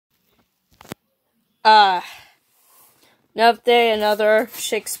Another day, another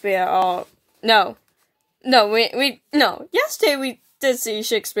Shakespeare. No. Yesterday we did see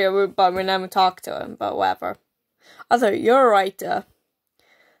Shakespeare, but we never talked to him. But whatever. Arthur, you're a writer.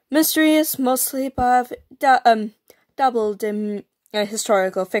 Mystery is mostly doubled in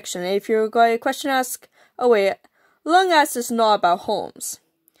historical fiction. If you got a question, ask away. Long as it's not about Holmes.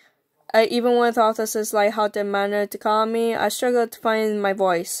 Even with authors like How They Managed to Call Me, I struggle to find my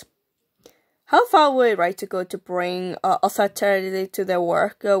voice. How far would a writer go to bring authority to their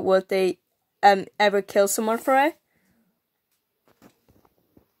work? Would they ever kill someone for it?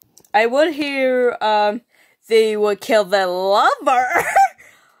 I would hear they would kill their lover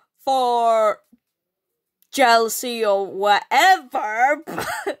for jealousy or whatever,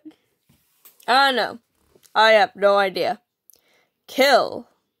 but I don't know. I have no idea. Kill.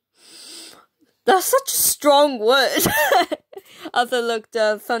 That's such a strong word. Arthur looked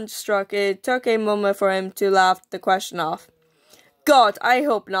thunderstruck. It took a moment for him to laugh the question off. God, I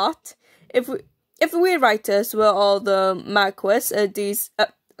hope not. If we writers were all the Marquis, these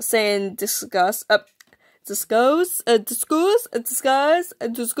saying discuss,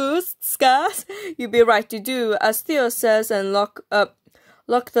 you'd be right to do as Theo says and lock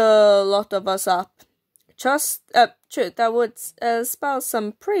the lot of us up. True, that would spell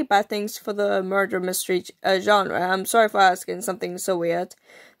some pretty bad things for the murder mystery genre. I'm sorry for asking something so weird.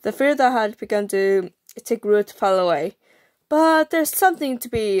 The fear that had begun to take root fell away. But there's something to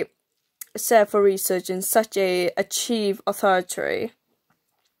be said for research in such a achieved authority.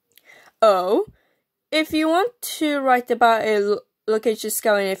 Oh, if you want to write about a location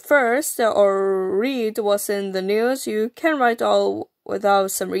scouting it first, or read what's in the news, you can write all without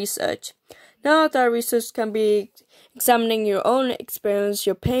some research. Now that research can be examining your own experience,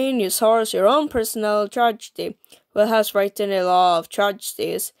 your pain, your sorrows, your own personal tragedy. Will has written a lot of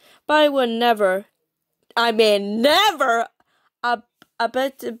tragedies, but I would never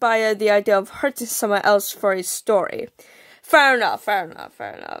abet by the idea of hurting someone else for a story. Fair enough.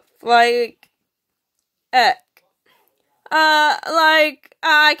 Like, I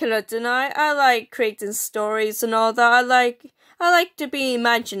cannot deny, I like creating stories and all that. I like to be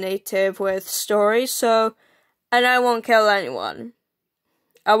imaginative with stories, and I won't kill anyone.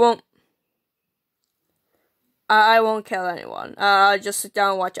 I won't kill anyone. I just sit down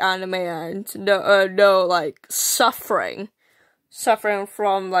and watch anime and no like suffering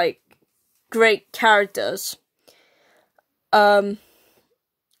from like great characters.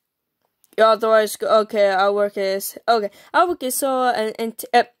 Otherwise, our work is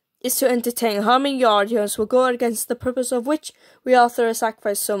is to entertain. Harming your audience will go against the purpose of which we authors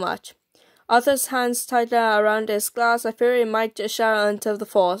sacrifice so much. Arthur's hands tightened around his glass. I fear it might shatter until the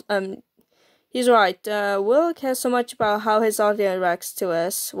fall. He's right. Will cares so much about how his audience reacts to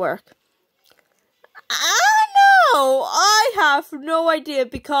his work. I don't know. I have no idea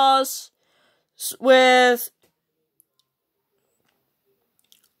because with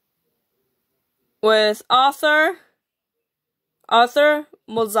Arthur,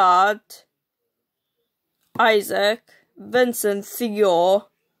 Mozart, Isaac, Vincent, Theo,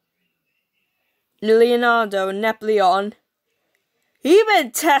 Leonardo, Napoleon. He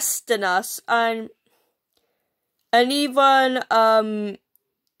been testing us, and even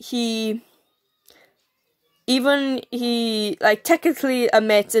he like technically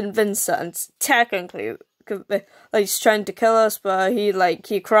admits in Vincent, technically, like he's trying to kill us, but he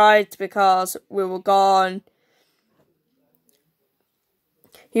cried because we were gone.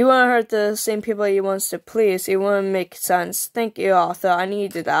 He won't hurt the same people he wants to please. It won't make sense. Thank you, Arthur. I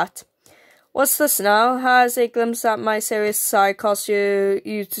needed that. What's this now? Has a glimpse at my serious side caused you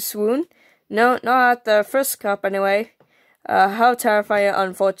to swoon? No, not at the first cup, anyway. How terrifying and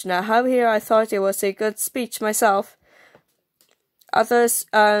unfortunate. However, I thought it was a good speech myself.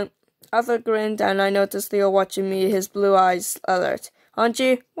 Arthur grinned, and I noticed Leo watching me, his blue eyes alert.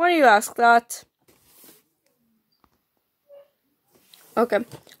 Hanji, why do you ask that? Okay,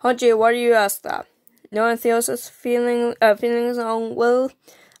 Hanji, why do you ask that? Knowing Theo's feelings on Will,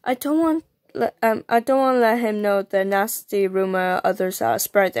 I don't want to let him know the nasty rumor others are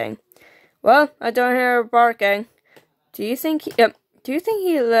spreading. Well, I don't hear barking. Do you think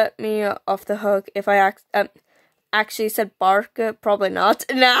he let me off the hook if I actually said bark? Probably not.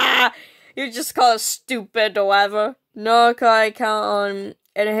 Nah, you just call it stupid or whatever. No, I count on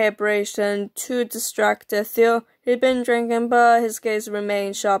inhibition to distract Theo. He'd been drinking, but his gaze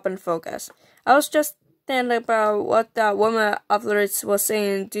remained sharp and focused. I was just thinking about what that woman afterwards was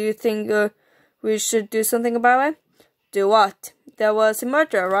saying. Do you think we should do something about it? Do what? There was a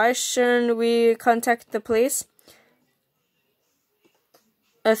murder, right? Shouldn't we contact the police?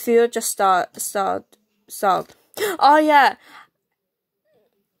 Theo just stopped. Oh yeah,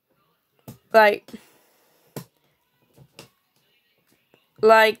 like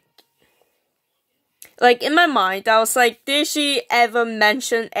in my mind, I was like, did she ever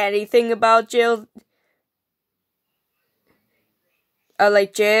mention anything about jail?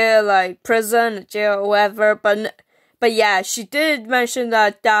 Like jail, like prison, jail, whatever. But yeah, she did mention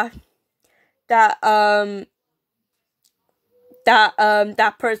that that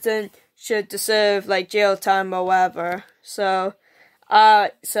person should deserve like jail time or whatever. So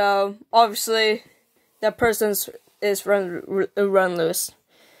obviously that person is run loose.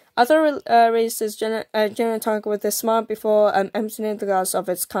 Arthur raises gin and tonic with a smile before emptying the glass of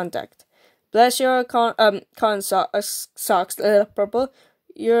its contact. Bless your cotton socks, little purple.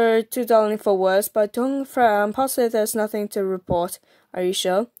 You're too darling for words, but don't fret. I'm positive there's nothing to report. Are you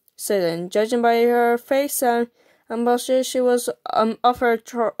sure? Certain. Judging by her face and posture, she was off her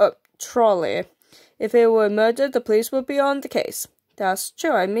trolley. If it were murder, the police would be on the case. That's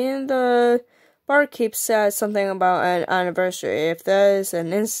true. I mean, the barkeep said something about an anniversary. If there's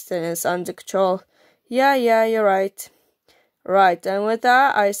an incident, it's under control. Yeah, you're right. Right, and with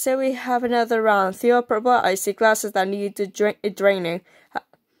that, I say we have another round. Theo, purple icy glasses that need draining.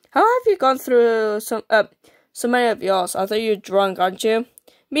 How have you gone through so many of yours? I thought you're drunk, aren't you?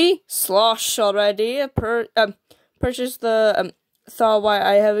 Me? Slosh already. Purchased the thought why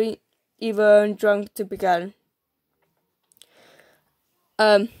I haven't even drunk to begin.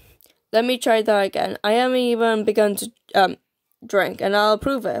 Let me try that again. I haven't even begun to drink, and I'll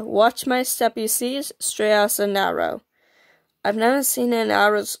prove it. Watch my step, you see, straight as an arrow. I've never seen an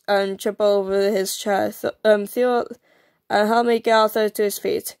arrow trip over his chest. Theo helped me get Arthur to his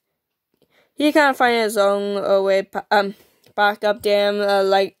feet. He can't find his own way back up. Damn,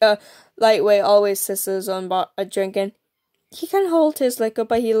 lightweight always sisters on drinking. He can hold his liquor,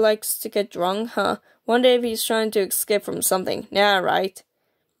 but he likes to get drunk, huh? Wonder if he's trying to escape from something. Nah, right.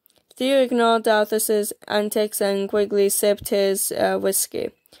 Theo ignored Arthur's antics and quickly sipped his whiskey.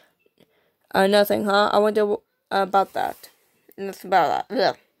 Nothing, huh? I wonder about that. Nothing about that.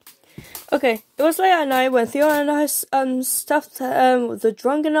 Ugh. Okay, it was late at night when Theo and I stuffed the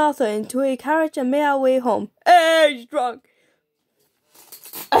drunken Arthur into a carriage and made our way home. Hey, he's drunk!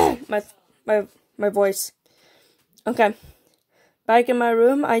 my voice. Okay. Back in my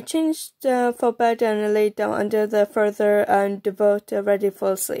room, I changed for bed and laid down under the further and devote ready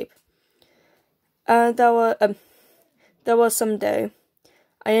for sleep. That was some day.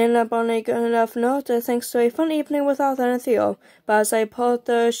 I ended up on a good enough note thanks to a fun evening with Arthur and Theo, but as I pulled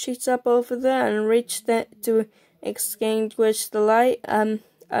the sheets up over there and reached to extinguish the light, a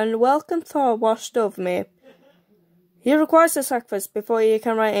welcome thought washed over me. He requires a sacrifice before he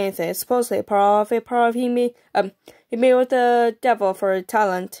can write anything. Supposedly part of he made with the devil for a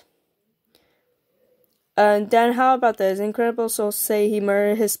talent. And then how about this? Incredible souls say he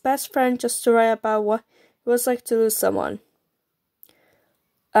murdered his best friend just to write about what it was like to lose someone.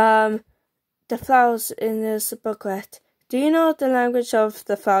 The flowers in this booklet. Do you know the language of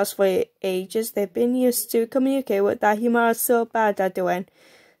the flowers for ages? They've been used to communicate with that human are so bad at doing.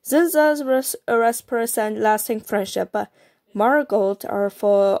 Zinzas represent lasting friendship, but marigolds are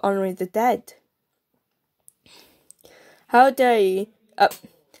for honoring the dead. How dare he?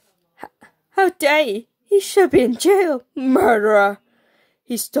 How dare he? He should be in jail. Murderer!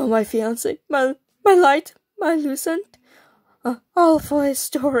 He stole my fiancé, my light, my lucent. All for his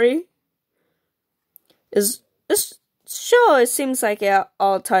story. Sure, it seems like it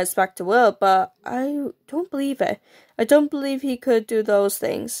all ties back to Will, but I don't believe it. I don't believe he could do those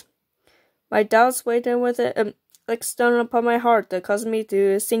things. My doubts weighed in with it like stone upon my heart that caused me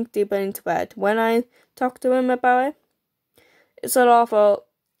to sink deeper into bed. When I talked to him about it, it's awful.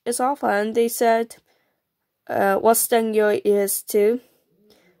 It's awful, and they said, what stung your ears too?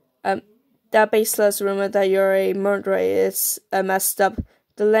 That baseless rumor that you're a murderer is messed up.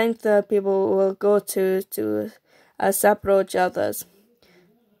 The length that people will go to approach others.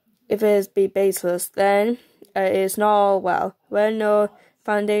 If it be baseless, then it is not all well. Where no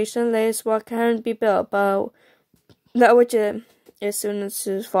foundation lays, what can be built, but that which is soon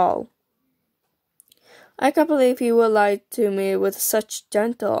to fall. I can't believe he would lie to me with such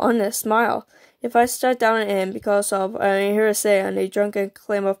gentle, honest smile. If I start down at him because of a hearsay and a drunken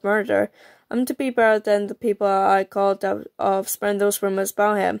claim of murder, I'm to be better than the people I called out of spreading those rumors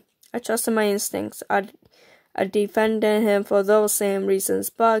about him. I trusted my instincts. I defended him for those same reasons,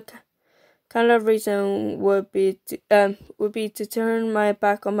 but kind of reason would be to turn my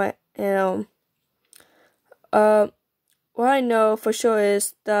back on my what I know for sure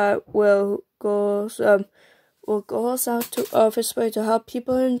is that Will goes will goes out of his way to help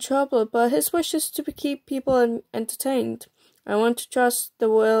people in trouble, but his wish is to keep people entertained. I want to trust the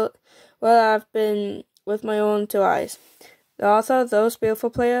will I've been with my own two eyes. The author of those beautiful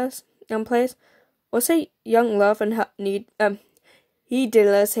plays was a young love and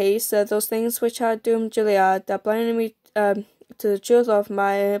heedless haste, those things which had doomed Julia, that blinded me to the truth of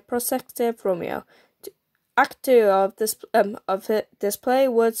my prospective Romeo. Act 2 of this play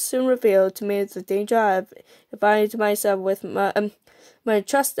would soon reveal to me the danger I have invited myself with my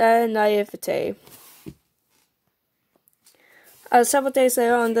trust and naivete. Several days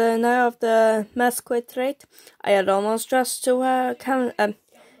later, on the night of the masquerade, I had almost dressed to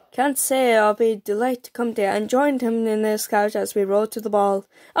can't say I'll be delighted to come there, and joined him in his couch as we rode to the ball.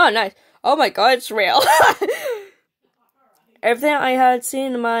 Oh, nice! Oh my God, it's real! Everything I had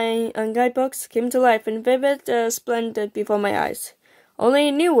seen in my guidebooks came to life in vivid, splendid before my eyes. Only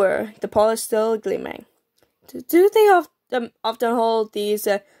newer, the pole is still gleaming. Do they often hold these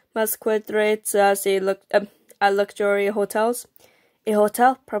masquerades as at luxury hotels? A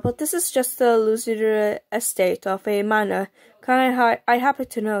hotel? Purple? This is just the illusory estate of a manor. I happen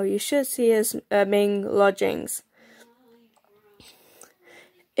to know. You should see his main lodgings.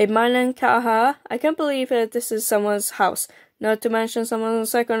 A manor? Haha! I can't believe it. This is someone's house. Not to mention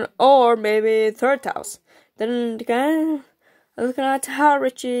someone's second or maybe third house. Then again, looking at how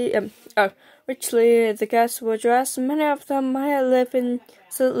richly the guests were dressed, many of them might live in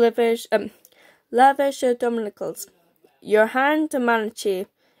lavish dominicals. Your hand, Manichi?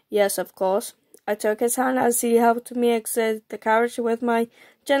 Yes, of course. I took his hand as he helped me exit the carriage with my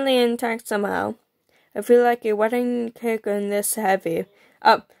gently intact somehow. I feel like a wedding cake in this heavy.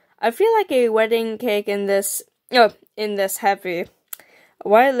 In this heavy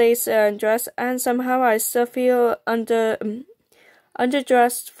white lace dress, and somehow I still feel underdressed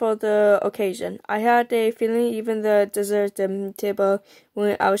for the occasion. I had a feeling even the dessert table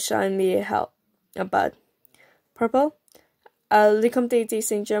wouldn't outshine me but purple. Le Comte de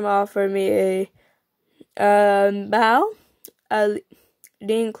Saint Germain offered me a bow,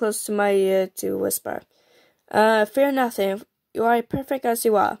 leaning close to my ear to whisper, "Fear nothing. You are perfect as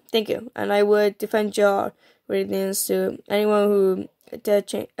you are. Thank you, and I would defend your radiance to anyone who dare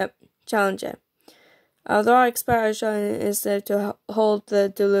challenge it. Although I expect I shall instead to hold the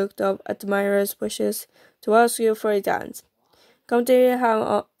deluge of admirers' wishes to ask you for a dance. Come to you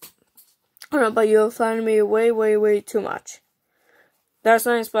how, but you flatter me way too much. That's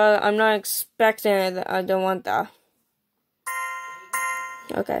nice, but I'm not expecting it. I don't want that.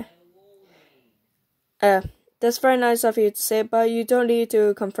 Okay. That's very nice of you to say, but you don't need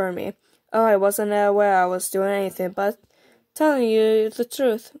to confirm me. Oh, I wasn't aware I was doing anything, but telling you the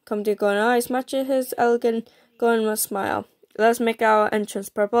truth. Come to golden eyes matches his elegant golden smile. Let's make our entrance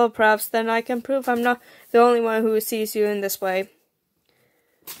purple. Perhaps then I can prove I'm not the only one who sees you in this way.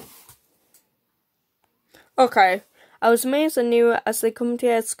 Okay. I was amazed and knew as the committee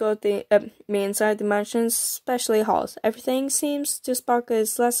escorted me inside the mansion's specialty halls. Everything seems to sparkle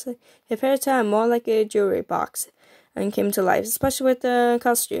less a fairy tale and more like a jewelry box, and came to life, especially with the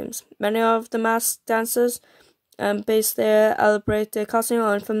costumes. Many of the masked dancers based their elaborate costume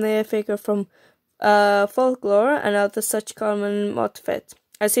on familiar figure from folklore and other such common motifs.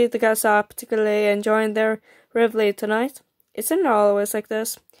 I see the guests are particularly enjoying their revelry tonight. Isn't it always like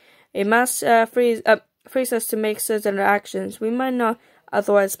this? A mask frees us to make certain actions we might not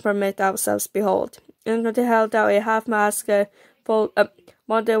otherwise permit ourselves behold. Ingrid held out a half-mask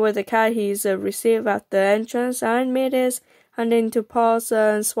model with the cat he's received at the entrance, and made his hand into paws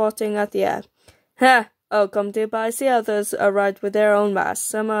and swatting at the air. Ha! Oh, come to, but I see others arrived with their own masks,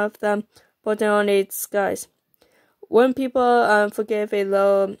 some of them putting on a disguise. Wouldn't people forgive a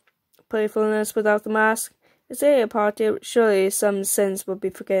little playfulness without the mask? It's a party. Surely some sins would be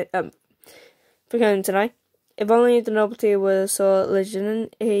forgiven tonight. If only the nobility was so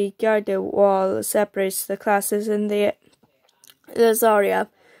legitimate, a guarded wall separates the classes in the Zaria,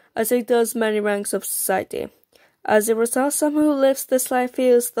 as it does many ranks of society. As a result, someone who lives this life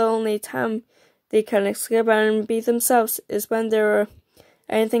feels the only time they can escape and be themselves is when they're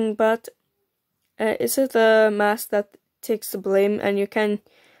anything but. Is it the mask that takes the blame, and you can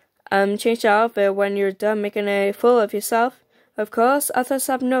change your outfit when you're done making a fool of yourself? Of course, others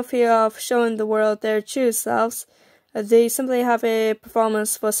have no fear of showing the world their true selves. They simply have a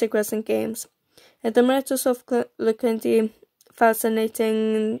performance for secrets and games. In the midst of looking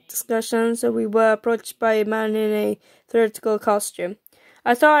fascinating discussions, we were approached by a man in a theatrical costume.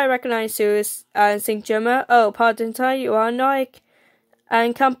 I thought I recognized you, St. Germain. Oh, pardon, sir, you are not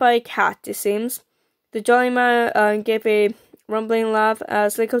and can't buy a cat, it seems. The jolly man gave a rumbling laugh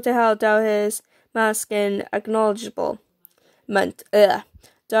as Licote held out his mask in acknowledgement. Ugh.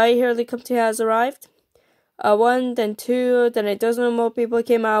 Do I hear the company has arrived? One, then two, then a dozen more people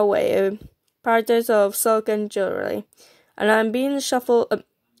came our way. Paradise of silk and jewelry. And I'm being shuffled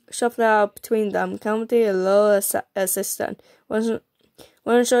out between them, counting a low assistant. Wasn't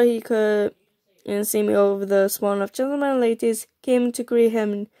sure he could see me over the swarm of gentlemen and ladies came to greet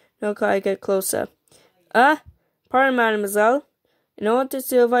him, nor could I get closer. Pardon, mademoiselle. In order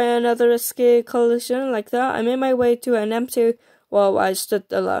to avoid another risky collision like that, I made my way to an empty wall where I stood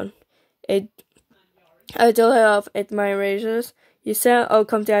alone. I told her of admirers. You said, "Oh,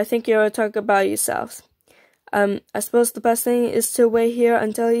 come to, I think you're talking about yourselves." I suppose the best thing is to wait here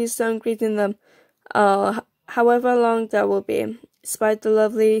until he's done greeting them, however long that will be. Despite the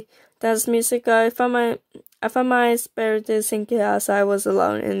lovely dance music, I found my spirit sinking as I was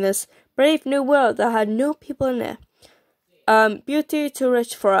alone in this brave new world that had no people in it. Beauty too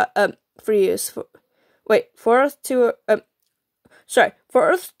rich for earth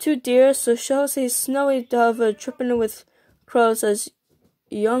too dear, so shows a snowy dove tripping with crows as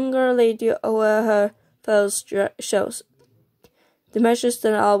younger lady o'er her fellows shows. The measures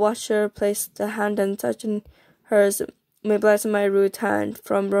then I'll watch her place the hand and touching hers may bless my rude hand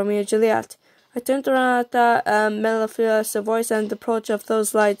from Romeo and Juliet. I turned around at that mellifluous voice and the approach of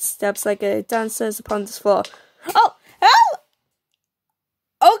those light steps like a dancer's upon this floor. Oh, hell!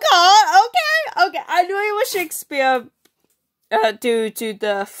 Oh God, okay. I knew it was Shakespeare due to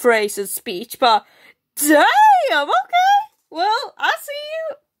the phrase and speech, but damn, okay. Well, I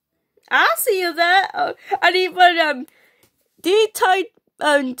see you there. Oh, and even he's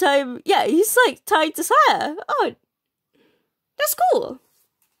like tied his hair. Oh, that's cool.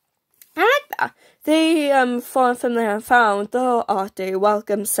 I like that. They found from there and found though art they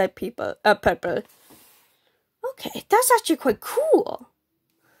welcome said people purple. Okay, that's actually quite cool.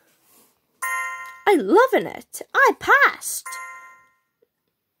 I'm loving it. I passed.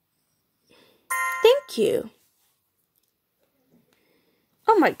 Thank you.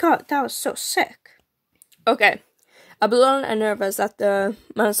 Oh my god, that was so sick. Okay. I'm alone and nervous at the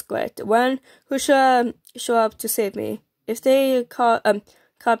masquerade. When who should show up to save me? If they can't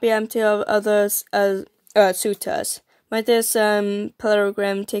be empty of others suitors. Might this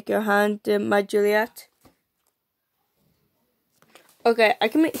pilgrim take your hand, my Juliet? Okay,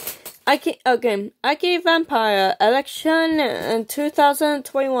 Ikemen Vampire election in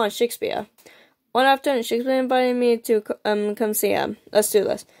 2021 Shakespeare. One afternoon, Shakespeare invited me to come see him. Let's do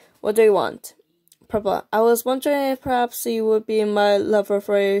this. What do you want? Purple. I was wondering if perhaps you would be my lover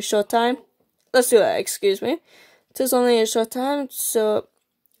for a short time. Let's do it. Excuse me. 'Tis only a short time, so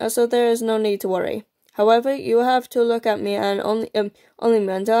there is no need to worry. However, you have to look at me and only me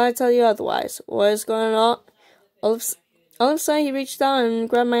until I tell you otherwise. What is going on? All of a sudden, he reached down and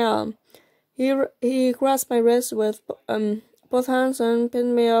grabbed my arm. He grasped my wrist with both hands and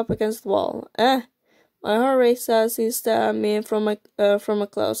pinned me up against the wall. My heart raced as he stared at me from a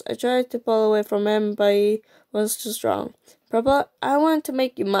close. I tried to pull away from him, but he was too strong. Purple, I want to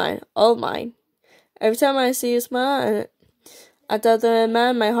make you mine, all mine. Every time I see you smile at the other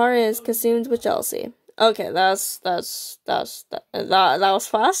man, my heart is consumed with jealousy. Okay, that was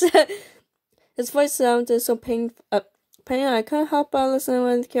fast. His voice sounded so painful. I couldn't help but listen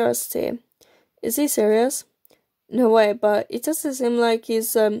with curiosity. Is he serious? No way, but it doesn't seem like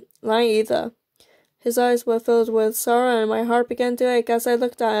he's lying either. His eyes were filled with sorrow, and my heart began to ache as I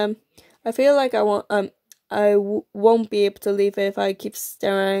looked at him. I feel like I won't be able to leave if I keep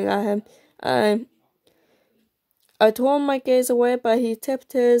staring at him. I tore my gaze away, but he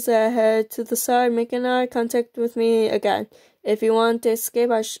tipped his head to the side, making eye contact with me again. If you want to escape,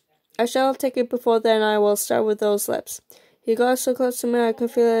 I shall take it before then. I will start with those lips. He got so close to me I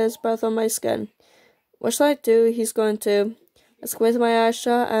could feel his breath on my skin. What shall I do? He's going to. I squeezed my eyes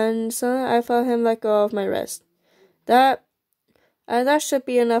shut, and suddenly I felt him let go of my wrist. That should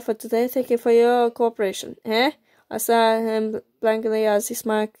be enough for today. Thank you for your cooperation. Eh? I stared at him blankly as he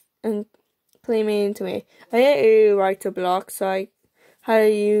smiled and played me into me. I hate you writer block, so how do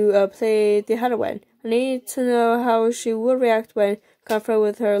you play the heroine? I need to know how she would react when confronted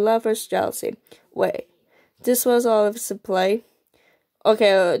with her lover's jealousy. Wait, this was all of his play?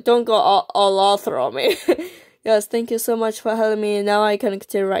 Okay, don't go all author on me. Yes, thank you so much for helping me. Now I can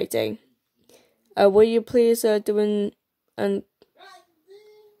continue writing. Will you please will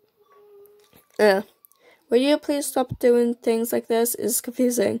you please stop doing things like this? It's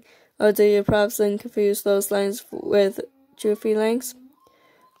confusing. Or do you perhaps then confuse those lines with true feelings?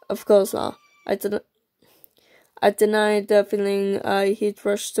 Of course not. I denied the feeling he'd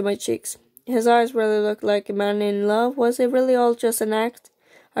rushed to my cheeks. His eyes really looked like a man in love. Was it really all just an act?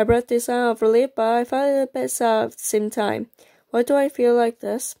 I breathed a sigh of relief, but I felt a bit sad at the same time. Why do I feel like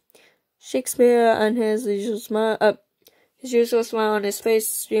this? Shakespeare and his usual smile on his face,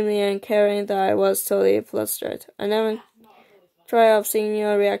 extremely uncaring that I was totally flustered. I never try of seeing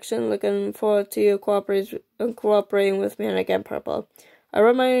your reaction, looking forward to you cooperating with me and again purple. I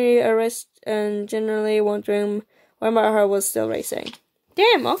rubbed my wrist and generally wondering why my heart was still racing.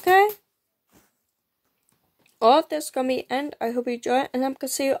 Damn, okay. Well, this is gonna be the end. I hope you enjoy it, and I'm gonna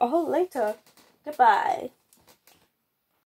see you all later. Goodbye.